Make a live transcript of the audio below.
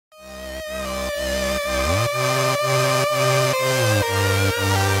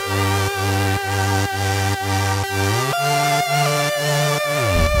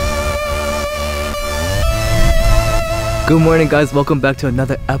Good morning guys, welcome back to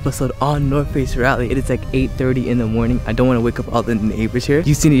another episode on North Face Rally. It is like 8:30 in the morning. I don't want to wake up all the neighbors here.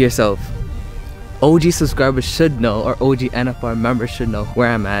 You've seen it yourself. OG subscribers should know, or OG NFR members should know where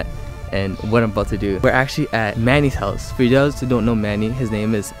I'm at and what I'm about to do. We're actually at Manny's house. For those who don't know Manny, his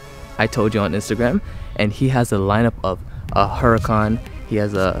name is I Told You on Instagram, and he has a lineup of a Huracan. He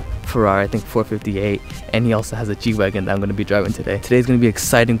has a Ferrari, I think 458, and he also has a G-Wagon that I'm going to be driving today. Today's going to be an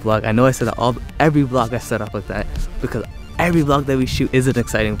exciting vlog. I know I said that every vlog I set up like that because every vlog that we shoot is an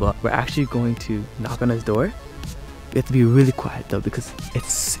exciting vlog. We're actually going to knock on his door. We have to be really quiet though because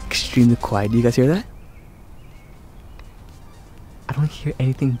it's extremely quiet. Do you guys hear that? I don't hear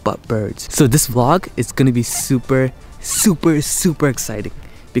anything but birds. So this vlog is going to be super exciting.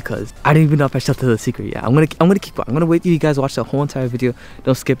 Because I don't even know if I shall tell the secret yet. I'm gonna keep on. I'm gonna wait till you guys watch the whole entire video.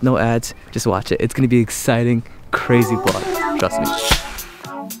 Don't skip, no ads. Just watch it. It's gonna be an exciting, crazy vlog. Trust me.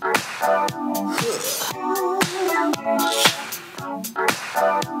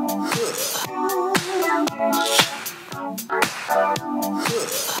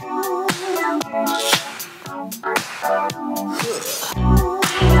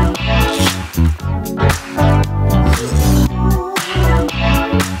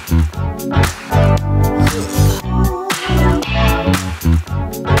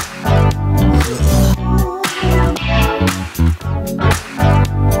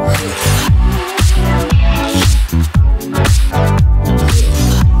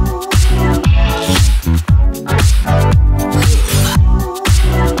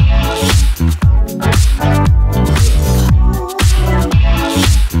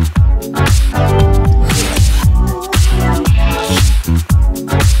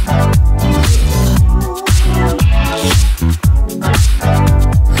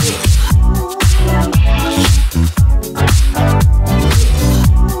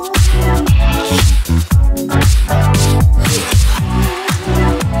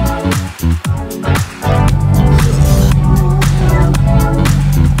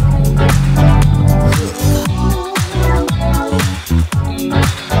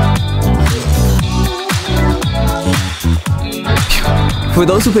 For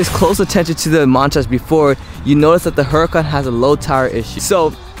those who pays close attention to the montage before, you notice that the Huracan has a low tire issue.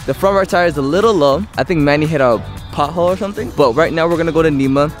 So the front right tire is a little low. I think Manny hit a pothole or something. But right now we're gonna go to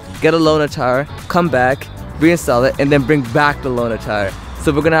Nima, get a loaner tire, come back, reinstall it, and then bring back the loaner tire.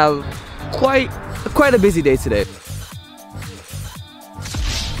 So we're gonna have quite a busy day today.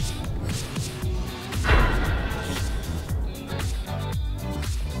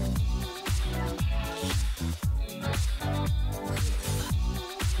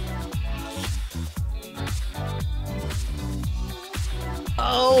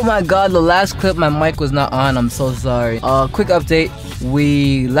 Oh my god, the last clip my mic was not on, I'm so sorry. Quick update,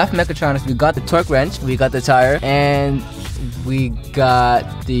 we left Mechatronics, we got the torque wrench, we got the tire, and we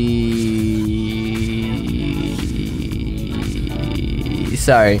got the...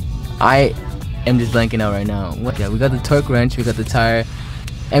 Sorry, I am just blanking out right now. Yeah, we got the torque wrench, we got the tire,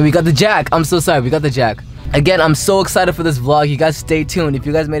 and we got the jack. I'm so sorry, we got the jack. Again, I'm so excited for this vlog. You guys stay tuned. If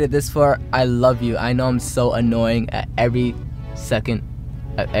you guys made it this far, I love you. I know I'm so annoying at every second.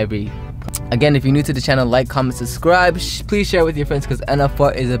 Again, if you're new to the channel, like, comment, subscribe. Please share with your friends because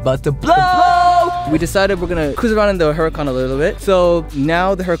NFR is about to blow. We decided we're gonna cruise around in the Huracan a little bit. So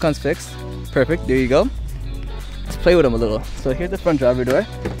now the Huracan's fixed. Perfect, there you go. Let's play with them a little. So here's the front driver door.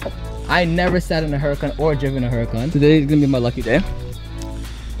 I never sat in a Huracan or driven a Huracan. Today is gonna be my lucky day.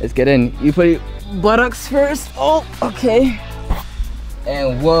 Let's get in. You put your buttocks first. Oh, okay.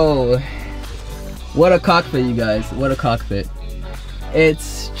 And whoa. What a cockpit, you guys. What a cockpit.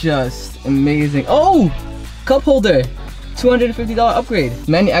 It's just amazing. Oh, cup holder, $250 upgrade.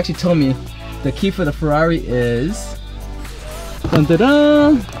 Manny actually told me the key for the Ferrari is dun, dun,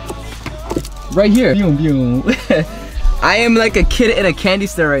 dun, right here. I am like a kid in a candy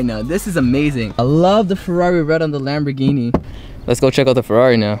store right now. This is amazing. I love the Ferrari red on the Lamborghini. Let's go check out the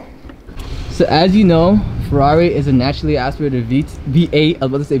Ferrari now. So as you know, Ferrari is a naturally aspirated V8. I was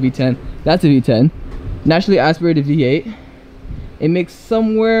about to say V10. That's a V10. Naturally aspirated V8. It makes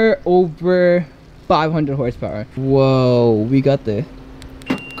somewhere over 500 horsepower. Whoa, we got the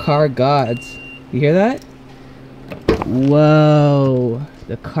car gods. You hear that? Whoa,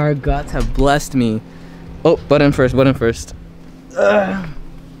 the car gods have blessed me. Oh, button first, button first. Ugh.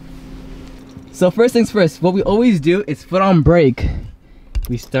 So first things first, what we always do is foot on brake.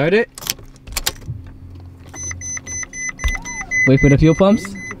 We start it. Wait for the fuel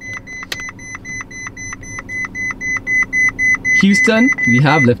pumps. Houston, we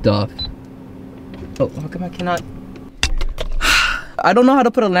have liftoff. Oh, how come I cannot? I don't know how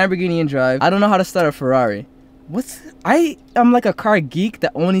to put a Lamborghini in drive. I don't know how to start a Ferrari. I am like a car geek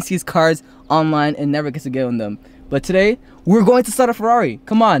that only sees cars online and never gets to get on them. But today, we're going to start a Ferrari.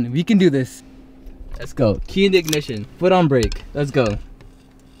 Come on, we can do this. Let's go. Key in the ignition, foot on brake. Let's go.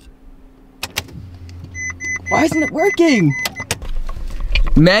 Why isn't it working?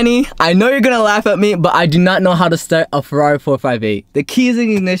 Manny, I know you're gonna laugh at me, but I do not know how to start a Ferrari 458. The key is in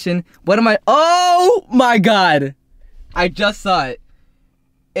the ignition. What am I? Oh my God. I just saw it.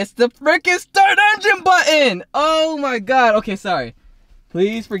 It's the freaking start engine button. Oh my God. Okay, sorry.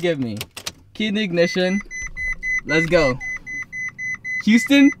 Please forgive me. Key in the ignition. Let's go.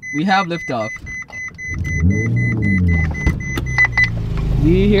 Houston, we have liftoff. Do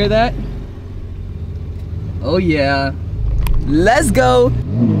you hear that? Oh yeah. Let's go.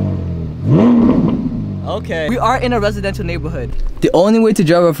 Okay. We are in a residential neighborhood. The only way to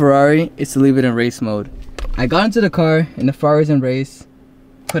drive a Ferrari is to leave it in race mode. I got into the car and the Ferrari's in race.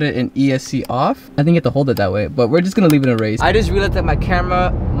 Put it in ESC off. I think you have to hold it that way, but we're just gonna leave it in race. I just realized that my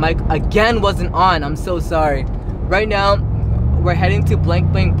camera mic again wasn't on. I'm so sorry. Right now, we're heading to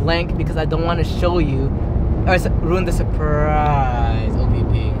blank blank blank because I don't want to show you or ruin the surprise.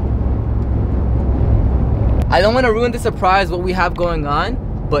 OPP. I don't want to ruin the surprise what we have going on,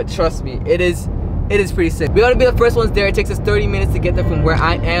 but trust me, it is pretty sick. We gotta be the first ones there. It takes us 30 minutes to get there from where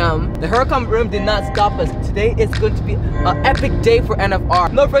I am. The Huracan room did not stop us. Today is going to be an epic day for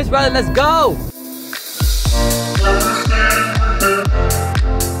NFR. No first rally, let's go!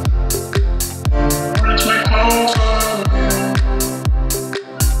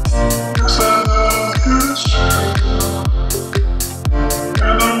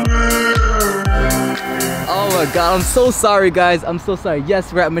 God, I'm so sorry guys, I'm so sorry.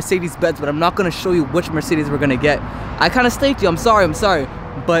 Yes, we're at Mercedes-Benz, but I'm not gonna show you which Mercedes we're gonna get. I kind of staked you, I'm sorry,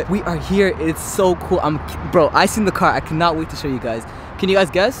 but we are here. It's so cool. Bro, I seen the car. I cannot wait to show you guys. Can you guys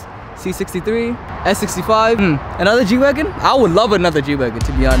guess? C63, S65, another G-Wagon? I would love another G-Wagon,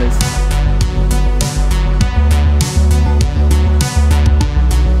 to be honest.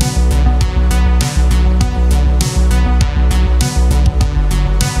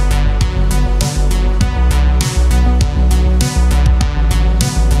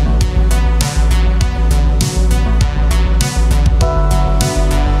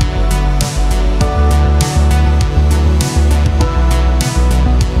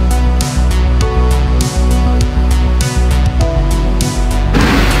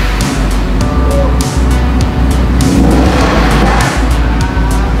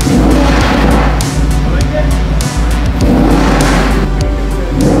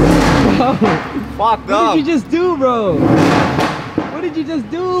 Fuck up. What did you just do, bro? What did you just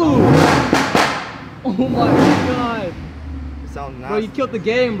do? Oh my God. It sounds nasty. Bro, you killed the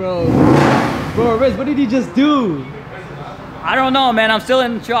game, bro. Bro, Riz, what did you just do? I don't know, man. I'm still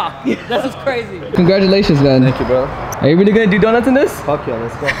in shock. This is crazy. Congratulations, man. Thank you, bro. Are you really gonna do donuts in this? Fuck yeah,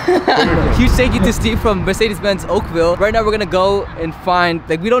 let's go. Huge thank you to Steve from Mercedes-Benz Oakville. Right now we're gonna go and find,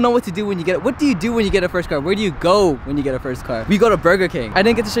 like, we don't know what to do when you get it. What do you do when you get a first car? Where do you go when you get a first car? We go to Burger King. I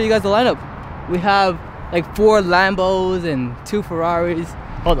didn't get to show you guys the lineup. We have like 4 Lambos and 2 Ferraris.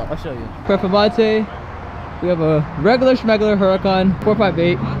 Hold on, I'll show you. Prefabate. We have a regular schmegular Huracan,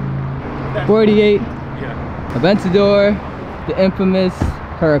 458, 488, Aventador, the infamous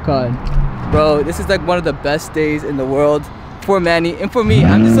Huracan. Bro, this is like one of the best days in the world for Manny and for me.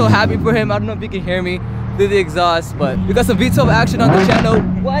 I'm just so happy for him. I don't know if you can hear me through the exhaust, but we got some V12 action on the channel.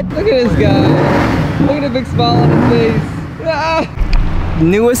 What? Look at this guy. Look at the big smile on his face. Ah.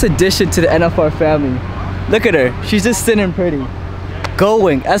 Newest addition to the NFR family. Look at her. She's just sitting pretty.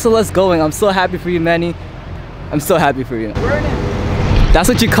 Gullwing, SLS Gullwing. I'm so happy for you, Manny. I'm so happy for you. That's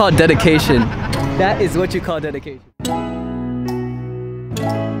what you call dedication. That is what you call dedication.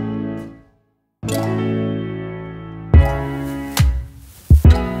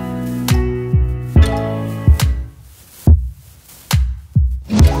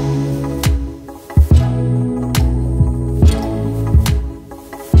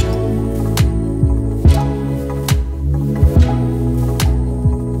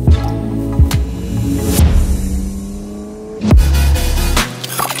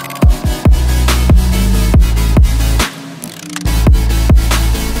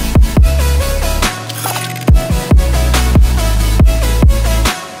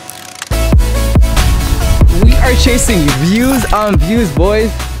 Chasing views on views,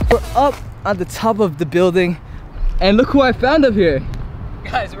 boys. We're up on the top of the building and look who I found up here.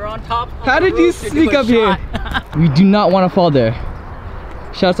 Guys, we're on top of How did you sneak up here? We do not want to fall there.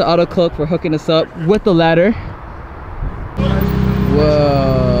 Shout out to Autokloak for hooking us up with the ladder.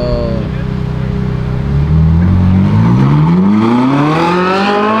 Whoa.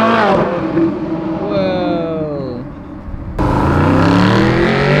 Whoa.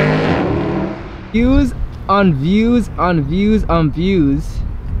 Views on views on views on views.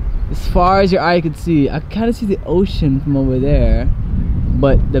 As far as your eye could see. I kind of see the ocean from over there.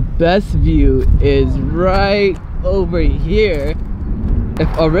 But the best view is right over here. If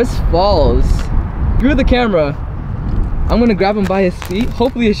Aris falls through the camera, I'm gonna grab him by his feet.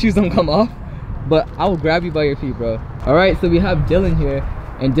 Hopefully his shoes don't come off, but I will grab you by your feet, bro. All right, so we have Dylan here,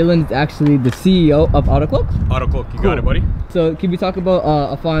 and Dylan is actually the CEO of Autokloak. Autokloak, you got it, buddy. So can we talk about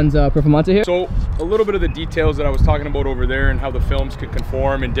Afon's performance here? So a little bit of the details that I was talking about over there and how the films could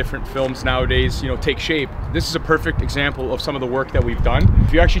conform and different films nowadays, take shape. This is a perfect example of some of the work that we've done.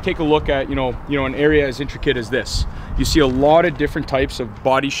 If you actually take a look at, an area as intricate as this, you see a lot of different types of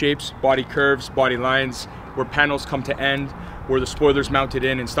body shapes, body curves, body lines, where panels come to end, where the spoiler's mounted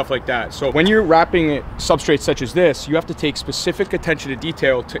in and stuff like that. So when you're wrapping substrates such as this, you have to take specific attention to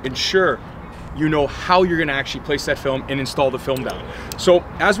detail to ensure you know how you're gonna actually place that film and install the film down. So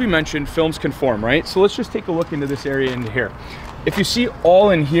as we mentioned, films conform, right? So let's just take a look into this area in here. If you see all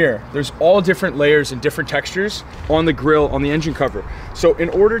in here, there's all different layers and different textures on the grill, on the engine cover. So in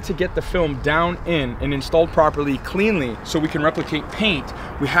order to get the film down in and installed properly, cleanly, so we can replicate paint,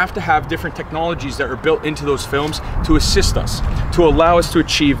 we have to have different technologies that are built into those films to assist us, to allow us to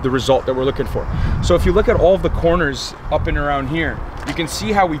achieve the result that we're looking for. So if you look at all of the corners up and around here, you can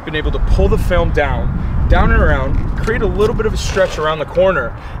see how we've been able to pull the film down and around, create a little bit of a stretch around the corner,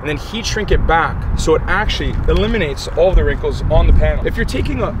 and then heat shrink it back so it actually eliminates all of the wrinkles on the panel. If you're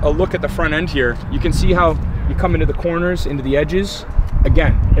taking a look at the front end here, you can see how you come into the corners, into the edges.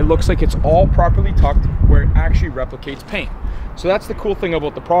 Again, it looks like it's all properly tucked where it actually replicates paint. So that's the cool thing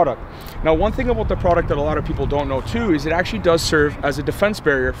about the product. Now, one thing about the product that a lot of people don't know too is it actually does serve as a defense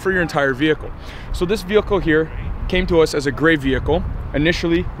barrier for your entire vehicle. So this vehicle here came to us as a gray vehicle,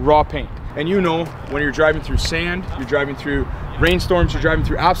 initially raw paint. And when you're driving through sand, you're driving through rainstorms, you're driving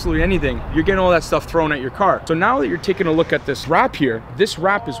through absolutely anything, you're getting all that stuff thrown at your car. So now that you're taking a look at this wrap here, this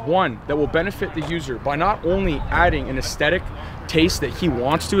wrap is one that will benefit the user by not only adding an aesthetic taste that he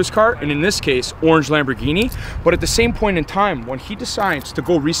wants to his car, and in this case, orange Lamborghini, but at the same point in time, when he decides to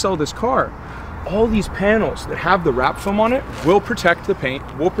go resell this car, all these panels that have the wrap film on it will protect the paint,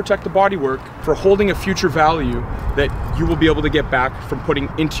 will protect the bodywork for holding a future value that you will be able to get back from putting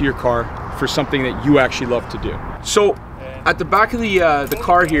into your car for something that you actually love to do. So at the back of the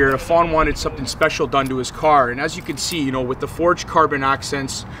car here, Afon wanted something special done to his car, and as you can see, with the forged carbon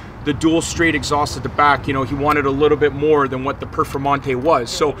accents, the dual straight exhaust at the back, he wanted a little bit more than what the Performante was.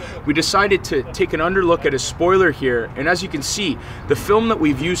 So we decided to take an under look at his spoiler here, and as you can see, the film that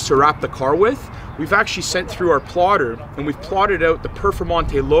we've used to wrap the car with, we've actually sent through our plotter, and we've plotted out the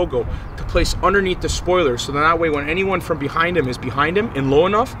Performante logo to place underneath the spoiler, so that way when anyone from behind him is behind him and low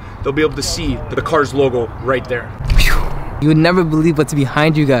enough, they'll be able to see the car's logo right there. You would never believe what's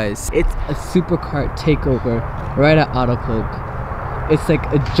behind you guys. It's a supercar takeover right at Autokloak. It's like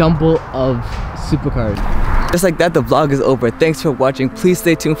a jumble of supercars. Just like that, the vlog is over. Thanks for watching. Please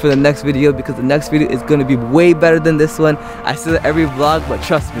stay tuned for the next video because the next video is gonna be way better than this one. I say that every vlog, but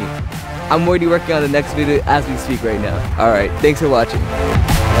trust me, I'm already working on the next video as we speak right now. Alright, thanks for watching.